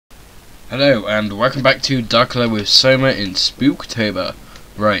Hello and welcome back to Darkler with Soma in Spooktober.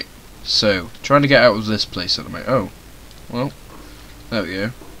 Right, so trying to get out of this place at the moment. Oh, well, there we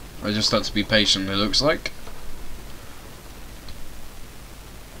go. I just had to be patient, it looks like.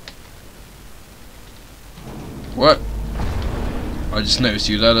 What? I just noticed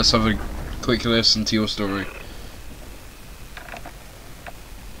you there. Let's have a quick listen to your story.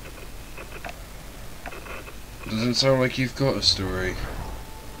 Doesn't sound like you've got a story.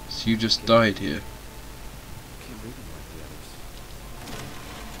 So you just died here. Can't read them like the others.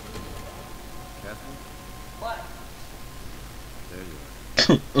 Catherine? What? There you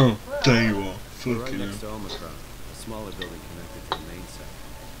are. Oh, there you are. We're right Fucking next hell. to Omicron, a smaller building connected to the main site.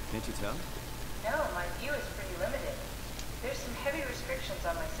 Can't you tell? No, my view is pretty limited. There's some heavy restrictions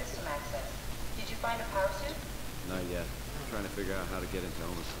on my system access. Did you find a power suit? Not yet. I'm trying to figure out how to get into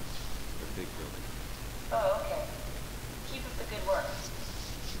Omicron. The big building. Oh, okay. Keep up the good work.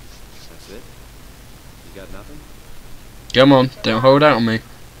 That's it? You got nothing? Come on, don't hold out on me. Thanks.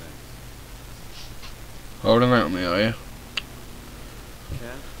 Holding out on me, are you?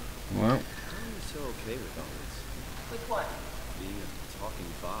 Cat, Well, how are you so okay with all this? With what? Being a talking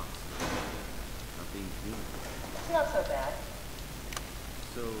box. Not being human. It's not so bad.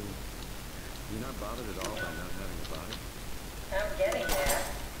 So, you're not bothered at all by not having a body? I'm getting there.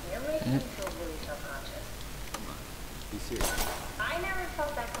 You're making me feel really self-conscious. Come on. Be serious. I never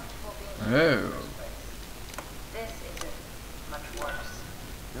felt that comfortable being in Oh. the first place. This isn't much worse.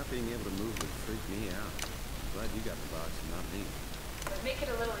 Not being able to move would freak me out. Glad you got the box and not me. It would make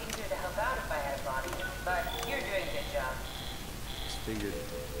it a little easier to help out if I had a body, but you're doing a good job. Just figured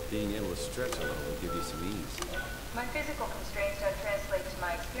being able to stretch a little would give you some ease. My physical constraints don't translate to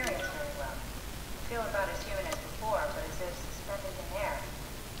my experience very well. I feel about as human as before, but as if suspended in air.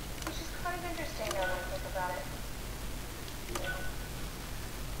 Which is kind of interesting now that I think about it.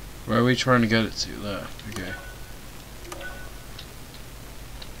 where are we trying to get it to? There. Okay.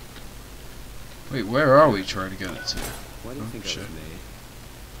 Wait, where are we trying to get it to? Why do you Oh, think shit. I was made?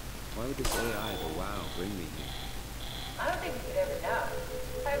 Why would this AI, the WoW, bring me here? I don't think we could ever know.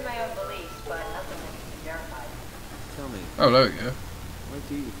 I have my own beliefs, but nothing that can be verified. Tell me, Oh, there we go. why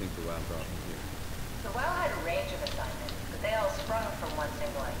do you think the WoW brought me here? The WoW had a range of assignments, but they all sprung from one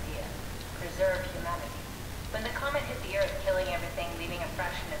single idea: preserve humanity. When the comet hit the Earth, killing everything, leaving a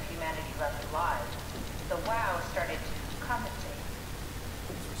fraction of humanity left alive, the WoW started to compensate.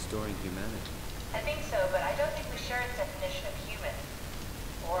 It's restoring humanity. I think so, but I don't think we share its definition of human.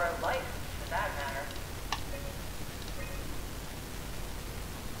 Or life, for that matter.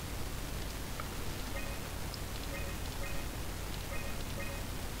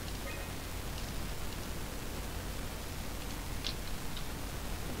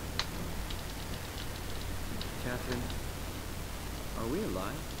 Catherine, are we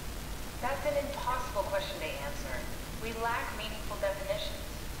alive? That's an impossible question to answer. We lack meaningful definitions.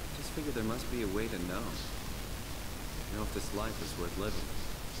 Just figured there must be a way to know. Know if this life is worth living.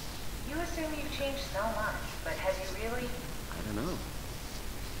 You assume you've changed so much, but have you really? I don't know.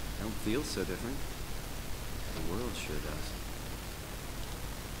 I don't feel so different. The world sure does.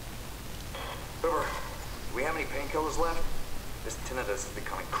 River, do we have any painkillers left? This tinnitus is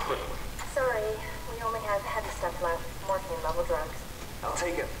becoming crippling. Sorry, we only have heavy stuff left. Morphine level drugs. I'll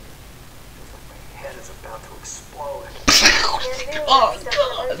take it. Feels like my head is about to explode. Oh,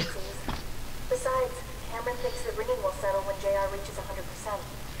 God. Besides, Cameron thinks the ringing will settle when JR reaches 100%.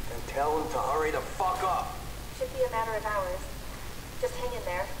 Then tell him to hurry the fuck up. Should be a matter of hours. Just hang in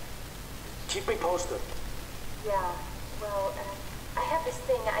there. Keep me posted. Yeah, well, I have this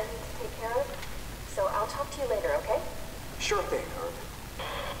thing I need to take care of, so I'll talk to you later, okay? Sure thing, Herb.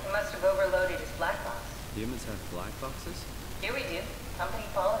 He must have overloaded his black box. Humans have black boxes? Here we do. Company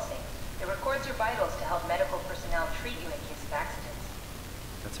policy. It records your vitals to help medical personnel treat you in case of accidents.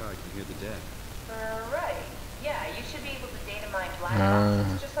 That's how I can hear the dead. Right. Yeah, you should be able to data mine black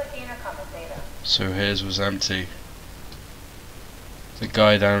boxes, just like the intercom of data. So his was empty. The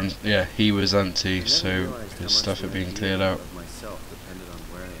guy down, yeah, he was empty, so his stuff had been cleared out. Of myself depended on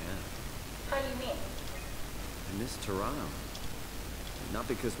where I am. How do you mean? I miss Toronto. Not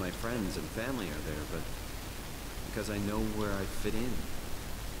because my friends and family are there, but because I know where I fit in.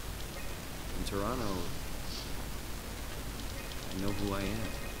 In Toronto, I know who I am.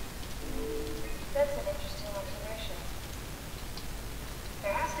 That's an interesting observation.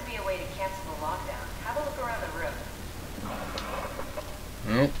 There has to be a way to cancel the lockdown. Have a look around the room.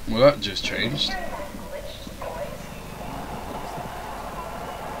 Oh, well that just changed. Hearing that glitched noise?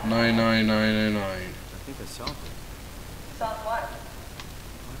 99909. I think I solved it. Solve what?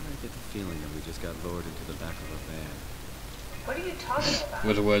 Why do I get the feeling that we just got lowered into the back of a van? What are you talking about?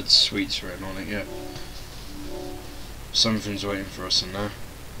 With the word sweets written on it, yeah. Something's waiting for us in there.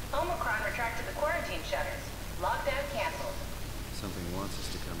 Omicron retracted the quarantine shutters. Lockdown canceled. Something wants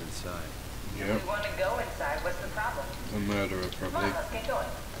us to come inside. If Yep. we want to go inside, what's the problem? A murderer, Come probably. on, let's get going.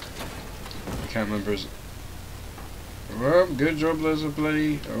 I can't remember his... Well, good job there's a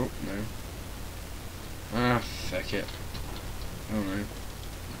bloody... Oh, no. Ah, feck it. Oh no.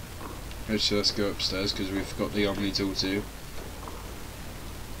 Actually, let's go upstairs because we've got the Omni tool too.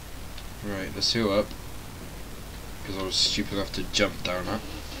 Right, let's heal up. Because I was stupid enough to jump down that.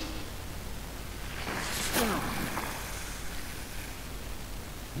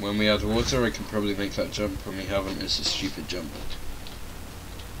 When we add water, I can probably make that jump. When we haven't, it's a stupid jump.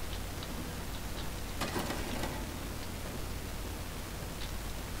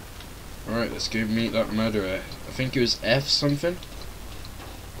 Alright, let's go meet that murderer. I think it was F something.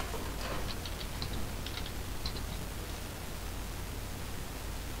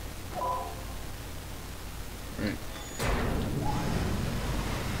 Right.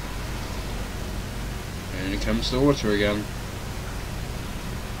 And here comes the water again.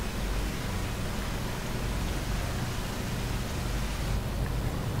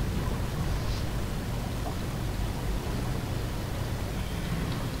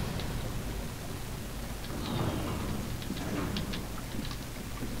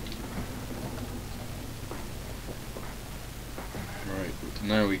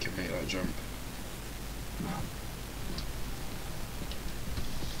 Now we can make that jump.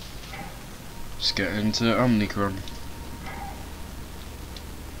 Let's get into Omnicron.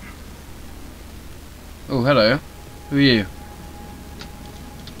 Oh, hello. Who are you?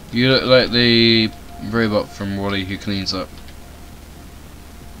 You look like the robot from Wall-E who cleans up.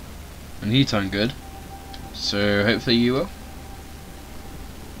 And he turned good. So hopefully you will.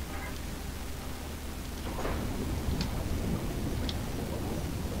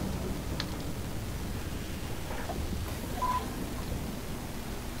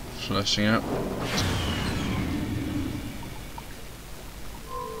 Flashing out.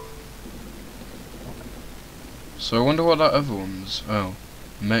 So I wonder what that other one's. Oh,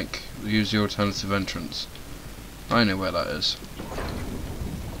 mech. Use the alternative entrance. I know where that is.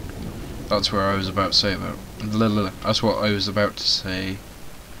 That's where I was about to say about. That's what I was about to say.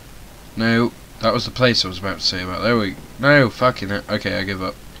 No, that was the place I was about to say about. There we. No, fucking it. Okay, I give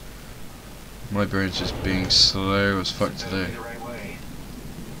up. My brain's just being slow as fuck today.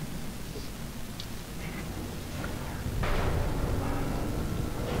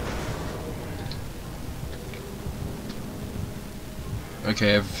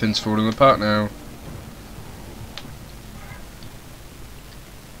 Okay, everything's falling apart now.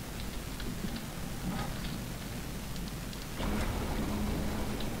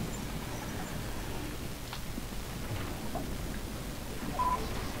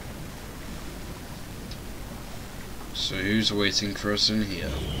 So who's waiting for us in here?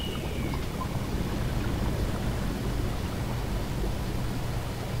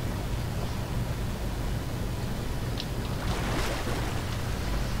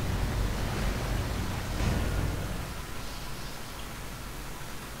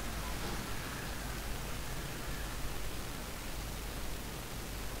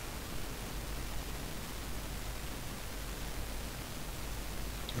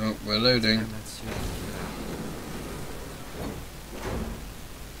 Oh, we're loading. Turn that suit on.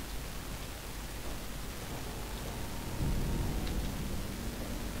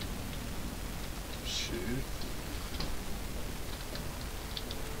 Shoot.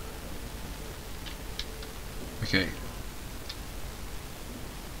 Okay.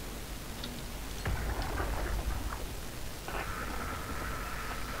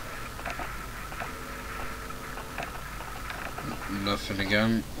 Nothing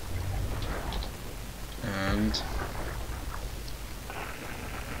again. And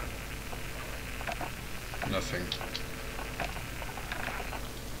nothing.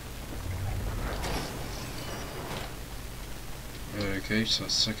 Okay, so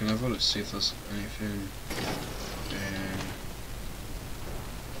that's the second level. Let's see if there's anything in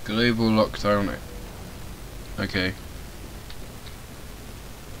global lockdown. Okay.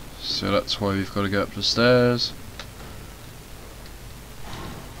 So that's why we've got to go up the stairs.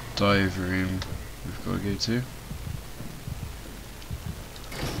 Dive room we've got to go to.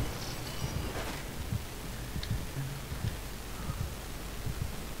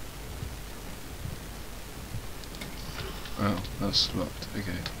 Oh, that's locked.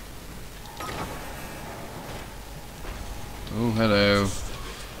 Okay. Oh, hello.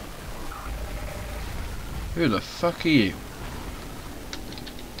 Who the fuck are you?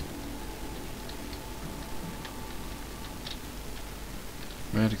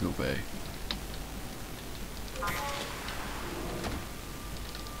 Medical bay.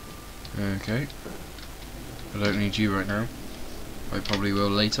 Okay. I don't need you right now. I probably will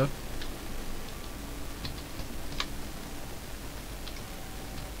later.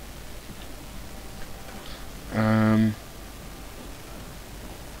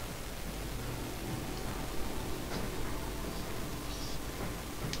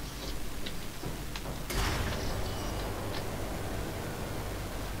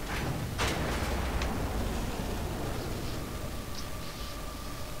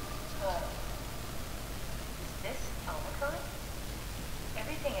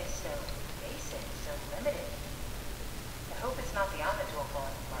 Everything is so basic, so limited. I hope it's not the Omnidor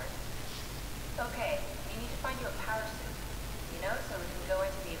falling apart. Okay, we need to find you a power suit. You know, so we can go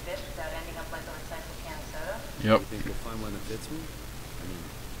into the abyss without ending up like a recycled can of soda. Yep. You think we'll find one that fits me? I mean,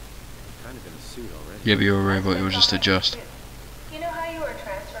 I'm kind of in a suit already. Yeah, but you're a robot, you'll just adjust. You know how you were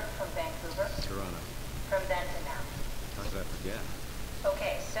transferred from Vancouver? Toronto. From then to now. How could I forget?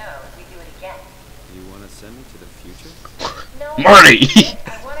 Okay, so we do it again. You want to send me to the future? No, Marty!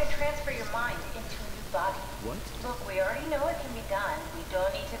 I want to transfer your mind into a new body. What? Look, we already know it can be done. We don't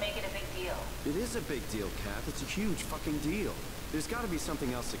need to make it a big deal. It is a big deal, Cap. It's a huge fucking deal. There's got to be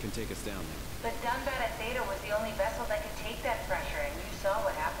something else that can take us down there. But Dunbat at Theta was the only vessel that could take that pressure, and you saw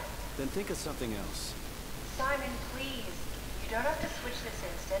what happened. Then think of something else. Simon, please. You don't have to switch this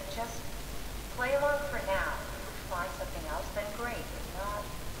instant. Just play along for now. If you find something else, then great. If not...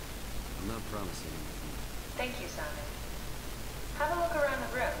 I'm not promising anything. Thank you, Simon. Have a look around the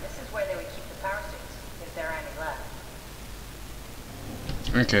room. This is where they would keep the power suits, if there are any left.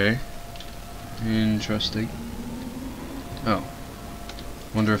 Okay. Interesting. Oh.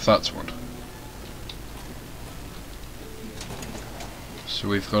 Wonder if that's one. So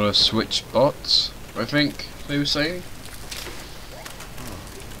we've got to switch bots, I think they were saying.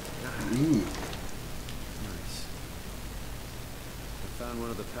 Ooh. Nice. I found one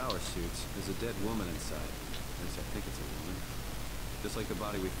of the power suits. There's a dead woman inside. At least I think it's a woman. Just like the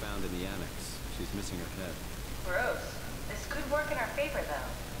body we found in the annex. She's missing her head. Gross. This could work in our favor,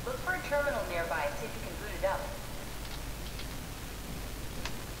 though. Look for a terminal nearby and see if you can boot it up.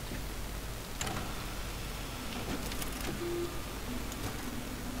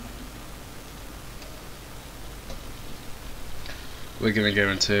 We're gonna go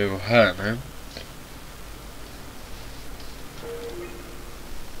into her now.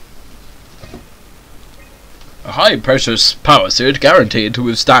 A high pressure power suit guaranteed to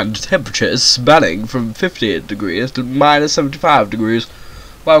withstand temperatures spanning from 58 degrees to minus 75 degrees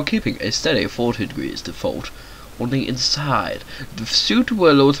while keeping a steady 40 degrees default on the inside. The suit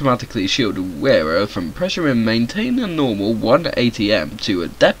will automatically shield the wearer from pressure and maintain a normal 1 atm to a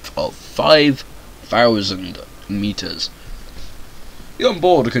depth of 5,000 meters. The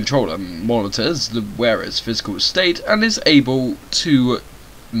onboard controller monitors the wearer's physical state and is able to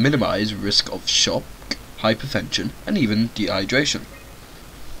minimize risk of shock, hypertension, and even dehydration.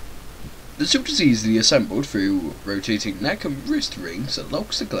 The suit is easily assembled through rotating neck and wrist rings that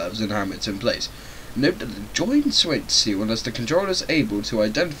locks the gloves and helmets in place. Note that the joint switch seal unless the controller is able to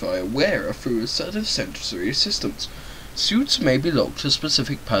identify a wearer through a set of sensory systems. Suits may be locked to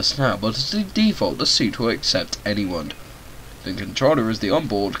specific personnel, but as the default the suit will accept anyone. The controller is the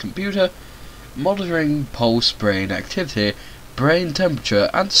onboard computer, monitoring pulse brain activity, brain temperature,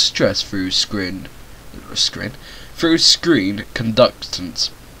 and stress through screen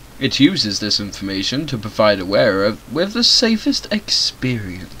conductance. It uses this information to provide a wearer with the safest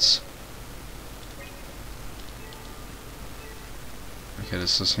experience. Okay,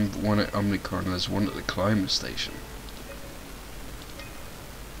 there's one at Omnicron and there's one at the climber station.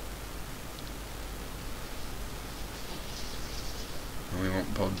 And we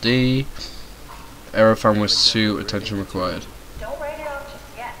want pod D. Aerofan with suit, attention required. Don't write it off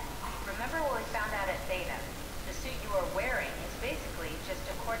just yet. Remember what we found out at Theta? The suit you are wearing is basically just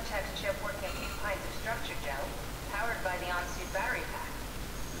a Cortex chip working a few pints of structure gel, powered by the on-suit battery pack.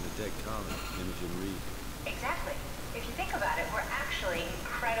 And a dead collar, Imogen Reed. Exactly. If you think about it, we're actually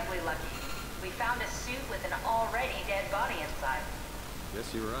incredibly lucky. We found a suit with an already dead body inside.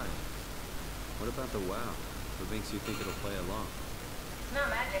 Guess you're right. What about the WoW? What makes you think it'll play along? It's not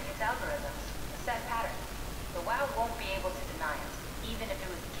magic, it's algorithms. A set pattern. The WoW won't be able to deny us, even if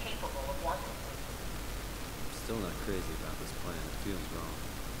it was capable of wanting to. I'm still not crazy about this plan. It feels wrong.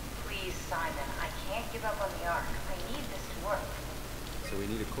 Please, Simon, I can't give up on the Ark. I need this to work. So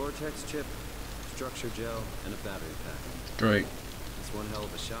we need a Cortex chip, structure gel, and a battery pack. Great. It's one hell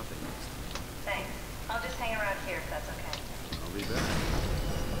of a shopping list. Thanks. I'll just hang around here if that's okay. I'll be back.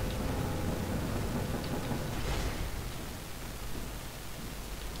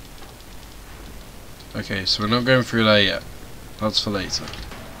 Okay, so we're not going through there yet. That's for later.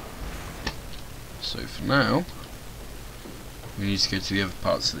 So for now, we need to go to the other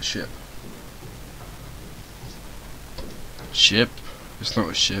parts of the ship. Ship? It's not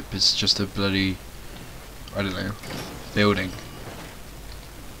a ship, it's just a bloody, I don't know, building.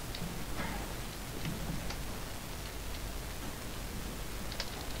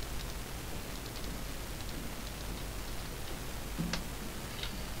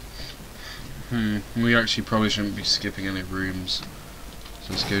 We actually probably shouldn't be skipping any rooms.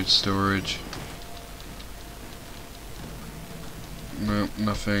 So let's go to storage. No,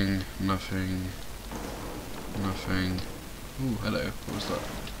 nothing, nothing, nothing. Ooh, hello, what was that?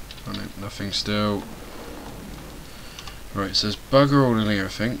 Oh no, nothing still. Right, it says bugger all in here, I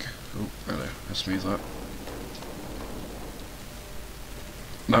think. Oh, hello, let's move that.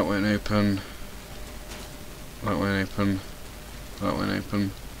 That won't open. That won't open. That won't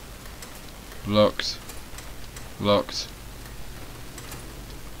open. Locked. Locked.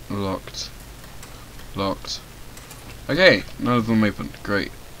 Locked. Locked. Okay, none of them open.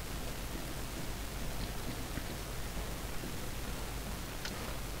 Great.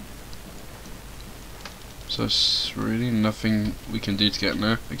 So there's really nothing we can do to get in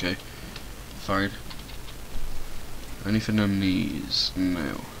there? Okay. Fine. Anything on these?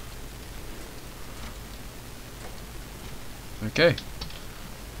 No. Okay.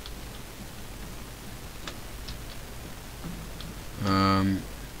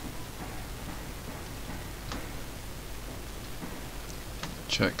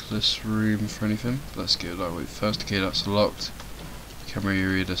 Check this room for anything. Let's go that way first. Okay, that's locked. Camera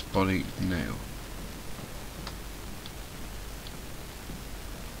area, this body, no.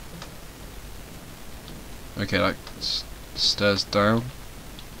 Okay, like stairs down.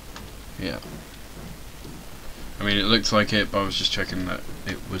 Yeah. I mean, it looked like it, but I was just checking that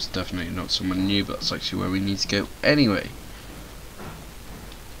it was definitely not someone new, but that's actually where we need to go anyway.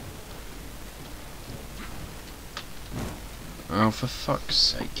 Oh, for fuck's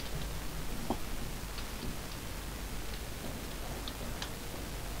sake.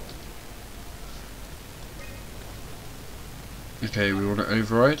 Okay, we want to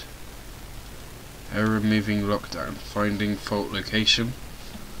override. Error removing lockdown. Finding fault location.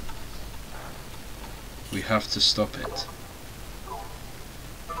 We have to stop it.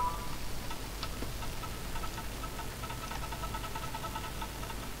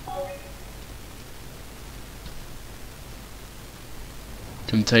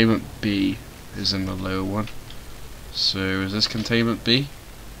 Containment B is in the lower one. So is this containment B?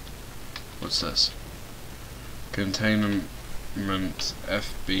 What's this? Containment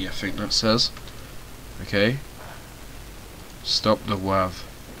FB, I think that says. Okay. Stop the WAV.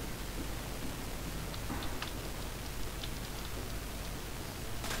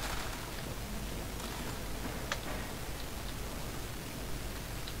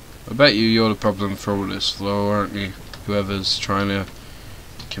 I bet you're the problem for all this floor, aren't you? Whoever's trying to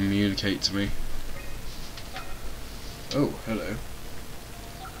communicate to me. Oh, hello.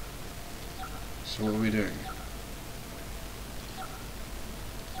 So what are we doing?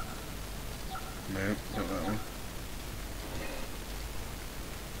 No, not that one.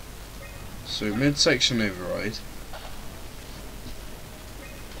 So midsection override.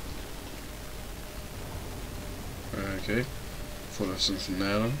 Okay. Thought there was something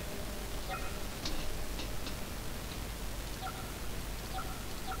there then.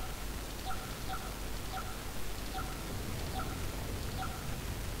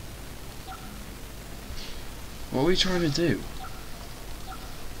 What are we trying to do?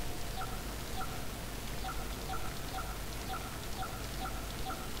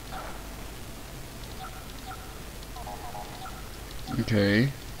 Okay.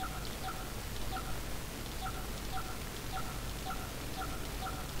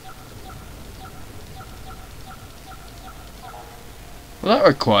 Well, that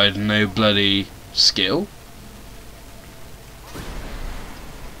required no bloody skill.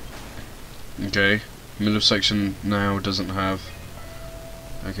 Okay. Middle section now doesn't have.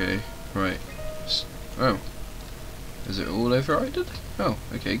 Okay, right. Oh. Is it all overridden? Oh,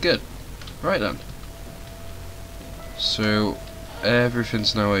 okay, good. Right then. So,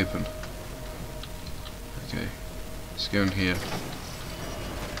 everything's now open. Okay. Let's go in here.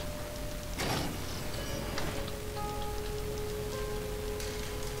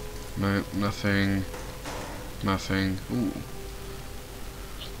 No, nothing. Nothing. Ooh.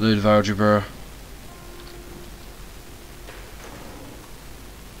 Load of algebra.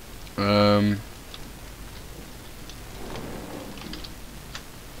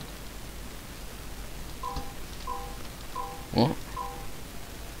 What?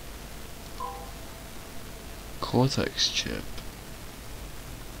 Cortex chip.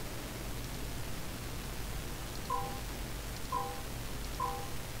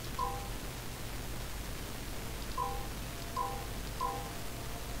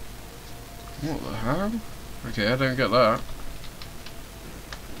 What the hell? Okay, I don't get that.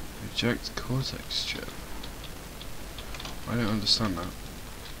 Eject cortex chip. I don't understand that.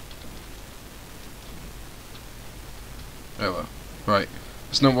 Oh well. Right.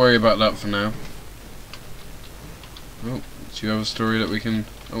 Let's not worry about that for now. Oh, do you have a story that we can...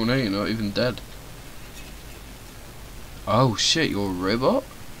 Oh no, you're not even dead. Oh shit, you're a robot?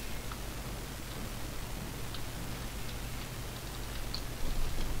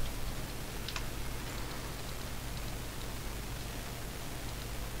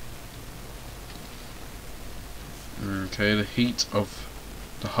 Okay, the heat of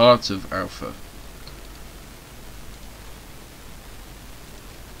the heart of Alpha.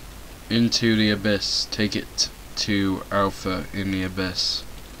 Into the abyss. Take it to Alpha in the abyss.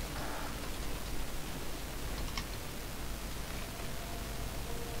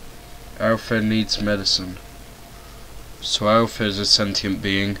 Alpha needs medicine. So Alpha is a sentient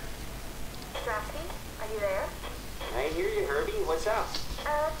being. Drafty, are you there? I hear you, Herbie. What's up?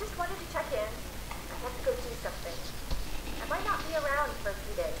 Just wanted to check in. I have to go do something. I might not be around for a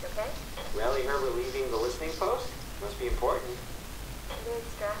few days, okay? Rally Herbert leaving the listening post? Must be important. It is,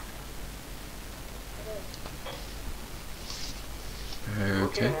 Draft. It is.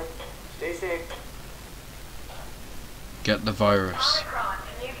 Okay. Then. Stay safe. Get the virus. Omicron,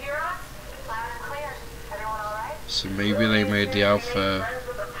 can you hear us? Loud and clear. Everyone alright? So maybe they made the Alpha Friends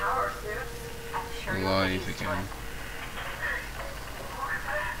with the power suits. I'm sure you'll alive be again.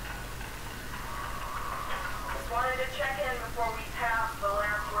 Just wanted to check in before we pass the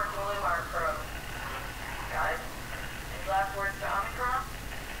last working Lumar probe. Guys, any last words to Omicron?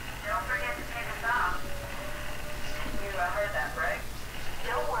 Don't forget to take us off. You heard that, right?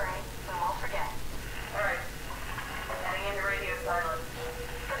 Don't worry, I won't forget. Alright. Heading into radio silence.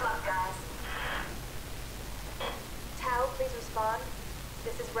 Good luck, guys. Tau, please respond.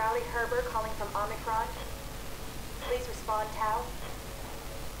 This is Rowley Herbert calling from Omicron. Please respond, Tau.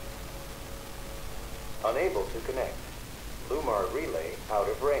 Unable to connect. Lumar relay out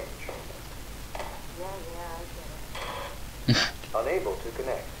of range. Yeah, I get it. Unable to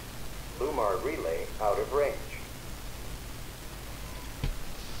connect. Lumar relay out of range.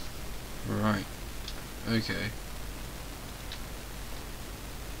 Right. Okay.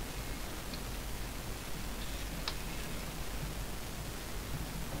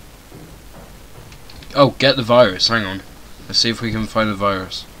 Oh, get the virus. Hang on. Let's see if we can find the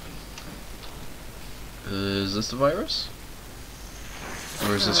virus. Is this the virus?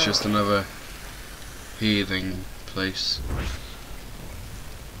 Or is this just another healing place?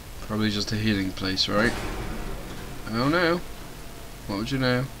 Probably just a healing place, right? Oh no. What would you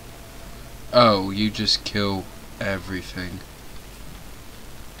know? Oh, you just kill everything.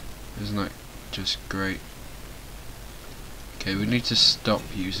 Isn't that just great? Okay, we need to stop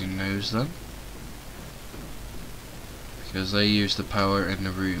using those then. Because they use the power in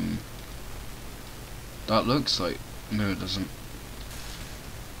the room. That looks like... No, it doesn't.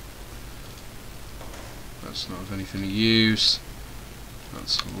 That's not of anything to use.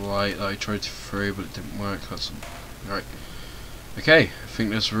 That's a light that I tried to throw but it didn't work. That's right. Okay, I think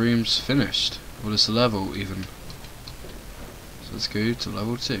this room's finished. What is the level even? So let's go to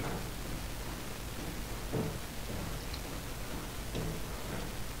level 2.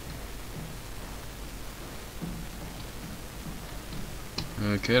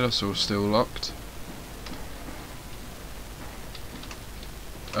 Okay, that's all still locked.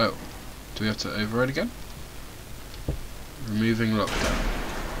 Oh, do we have to override again? Removing lockdown.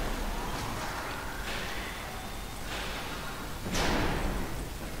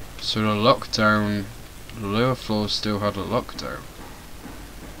 So the lockdown, the lower floors still had a lockdown.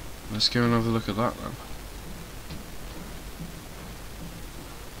 Let's go and have a look at that then.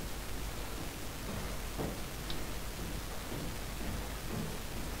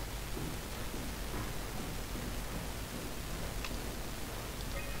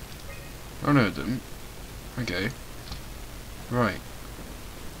 Oh no, it didn't. Okay. Right.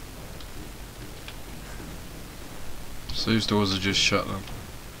 So those doors are just shut then.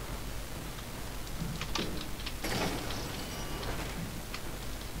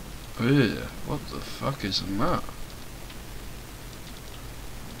 Ugh, what the fuck is in that?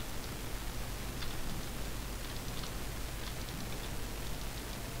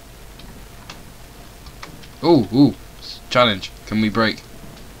 Ooh, challenge. Can we break?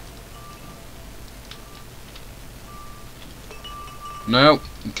 No,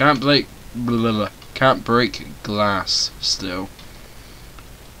 you can't break. Blah, blah, blah. Can't break glass still.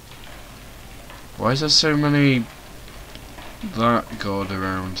 Why is there so many that god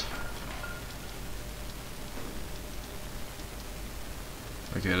around?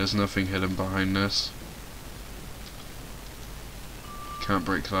 Okay, there's nothing hidden behind this. Can't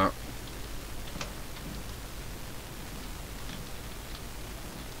break that.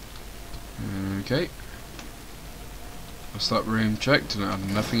 Okay. What's that room checked and it had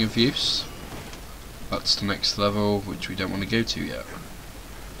nothing of use? That's the next level, which we don't want to go to yet.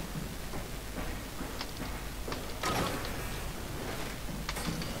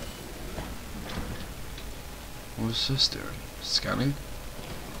 What's this doing? Scanning?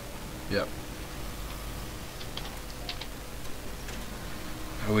 Yep.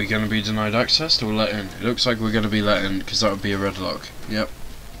 Are we going to be denied access or let in? It looks like we're going to be let in, because that would be a red lock. Yep.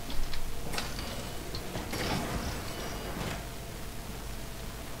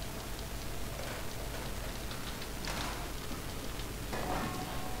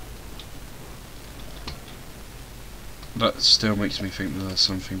 That still makes me think that there's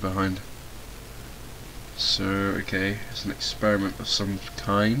something behind. So, okay, it's an experiment of some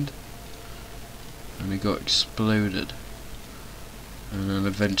kind. And it got exploded. And then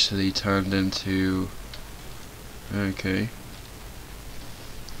eventually turned into... Okay.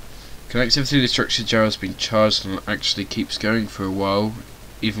 Connectivity to the structure jar has been charged and actually keeps going for a while,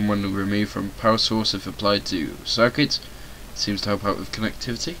 even when removed from power source if applied to circuits. It seems to help out with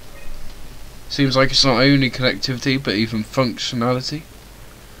connectivity. Seems like it's not only connectivity, but even functionality.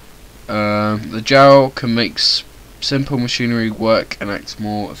 The gel can make simple machinery work and act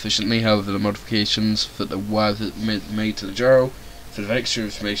more efficiently. However, the modifications that the WAV made to the gel for the extra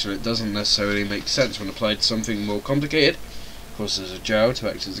information, it doesn't necessarily make sense when applied to something more complicated. Of course, there's a gel to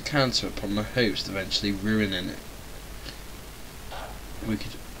act as a cancer upon the host, eventually ruining it. We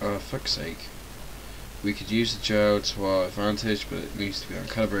could, fuck's sake. We could use the gel to our advantage, but it needs to be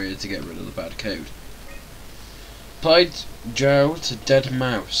uncalibrated to get rid of the bad code. Applied gel to dead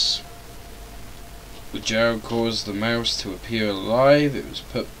mouse. The gel caused the mouse to appear alive. It was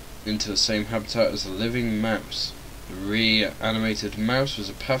put into the same habitat as the living mouse. The reanimated mouse was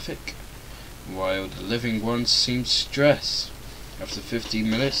apathic, while the living one seemed stressed. After 15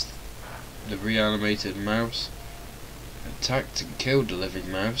 minutes, the reanimated mouse attacked and killed the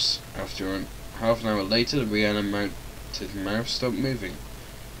living mouse. After half an hour later, the reanimated mouse stopped moving.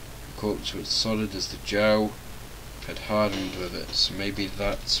 The corpse was solid as the gel had hardened with it, so maybe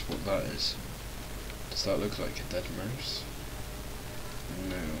that's what that is. Does that look like a dead mouse?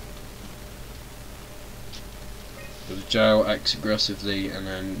 No. But the gel acts aggressively and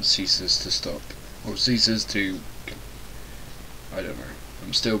then ceases to stop. Or ceases to... I don't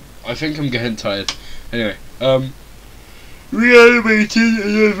know. I think I'm getting tired. Anyway, reanimated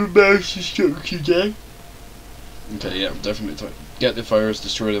another mouse structure today. Okay, yeah, I'm definitely tired. Get the virus,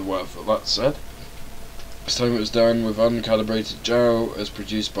 destroy the wealth. That said, this time it was done with uncalibrated gel as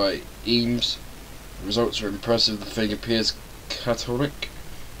produced by Eames. The results are impressive. The thing appears catatonic,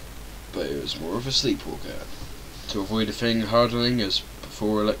 but it was more of a sleepwalker. To avoid the thing hardening as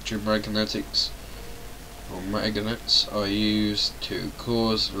before, electromagnetics or magnets are used to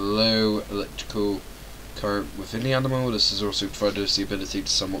cause low electrical current within the animal. This has also provided us the ability to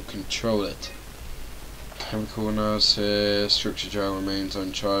somewhat control it. Chemical analysis, structure gel remains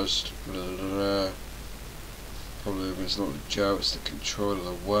uncharged. Blah, blah, blah. Problem is not the gel, it's the control of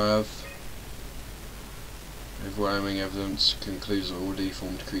the WAV. Overwhelming evidence concludes that all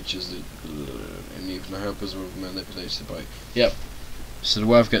deformed creatures that, and even the helpers were manipulated by... Yep. So the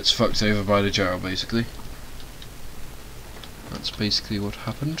WAV gets fucked over by the gel, basically. That's basically what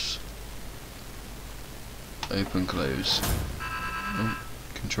happens. Open, close. Oh,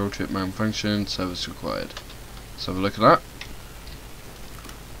 control chip malfunction, service required. Let's have a look at that.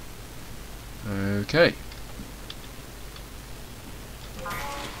 Okay.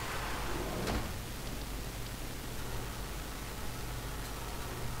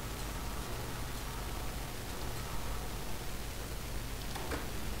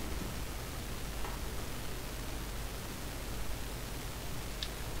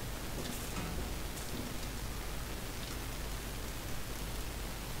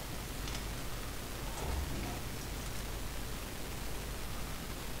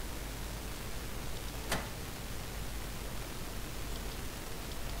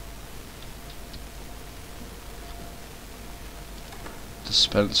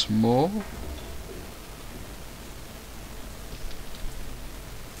 Dispense more.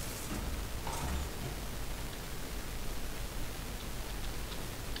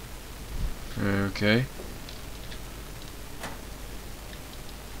 Okay.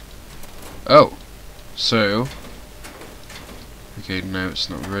 Oh, So, okay, no, it's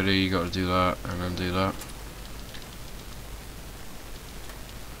not ready. You got to do that and then do that.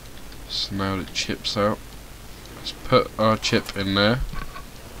 So now the chip's out. Let's put our chip in there.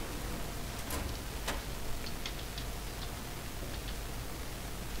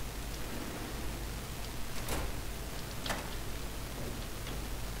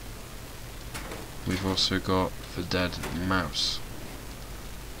 We've also got the dead mouse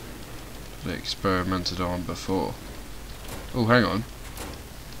that I experimented on before. Oh, hang on.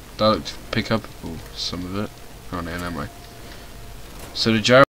 That looked pick up some of it. Oh no, never mind. So the gyro